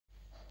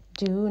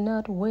Do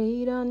not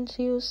wait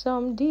until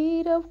some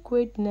deed of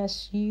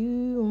greatness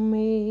you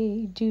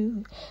may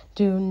do.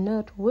 Do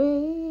not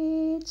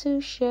wait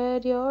to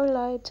shed your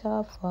light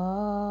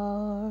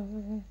afar.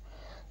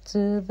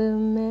 To the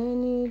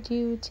many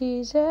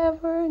duties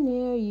ever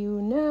near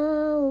you,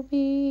 now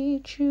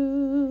be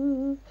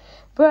true.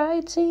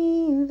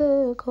 Brighten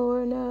the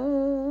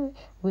corner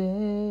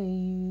where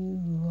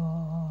you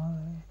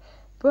are.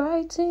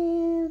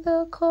 Brighten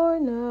the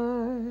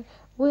corner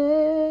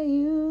where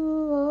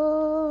you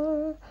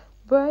are.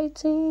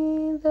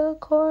 Brighten the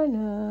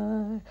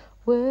corner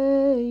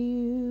where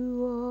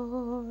you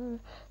are.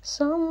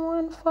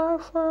 Someone far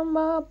from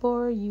a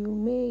bar you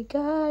may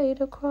guide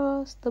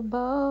across the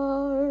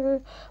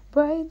bar.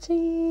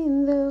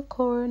 Brighten the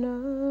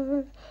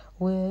corner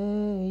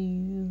where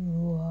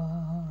you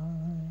are.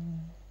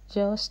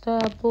 Just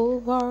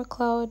above our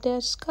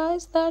clouded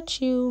skies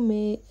that you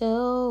may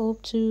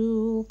help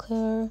to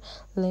clear.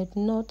 Let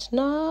not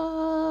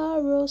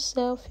narrow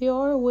self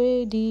your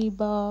way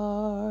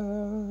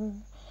debar.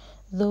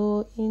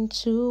 Though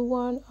into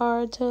one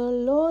heart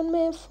alone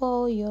may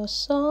fall your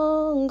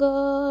song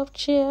of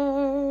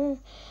cheer.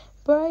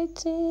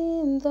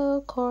 Brighten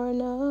the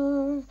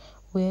corner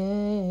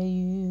where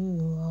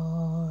you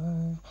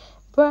are.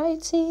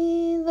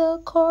 Brighten the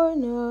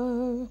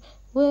corner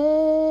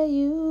where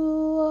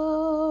you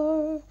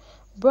are.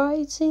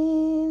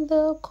 Brighten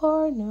the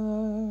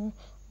corner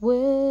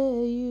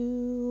where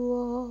you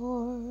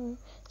are.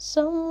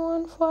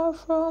 Someone far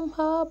from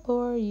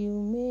harbor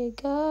you may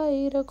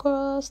guide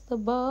across the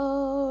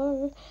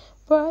bar.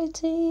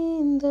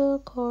 Brighten the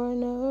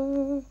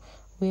corner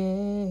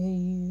where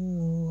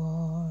you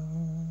are.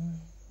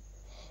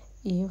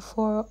 If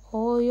for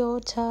all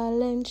your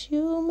talent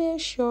you may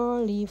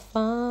surely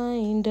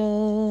find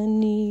a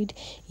need,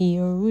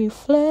 here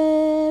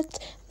reflect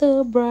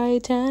the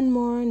bright and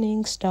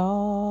morning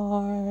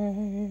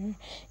star.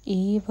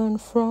 Even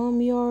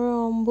from your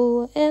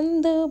humble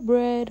and the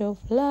bread of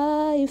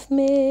life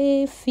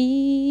may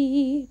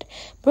feed.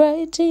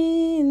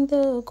 Brighten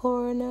the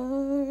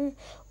corner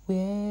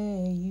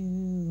where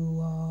you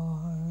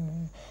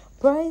are.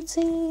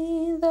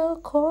 Brighten the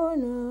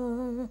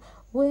corner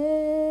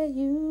where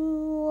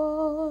you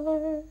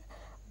are.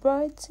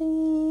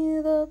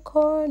 Brighten the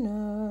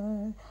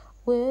corner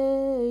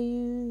where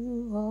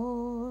you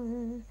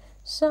are.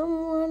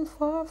 Someone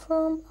far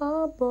from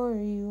a bar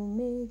you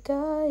may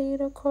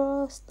guide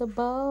across the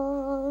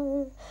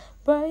bar.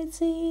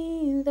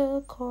 Brighten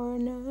the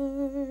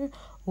corner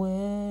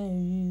where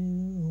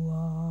you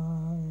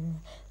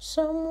are.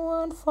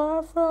 Someone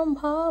far from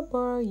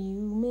harbor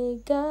you may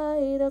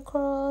guide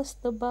across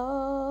the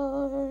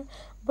bar.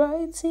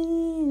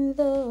 Brighten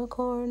the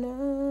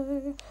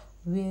corner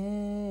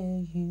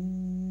where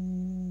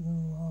you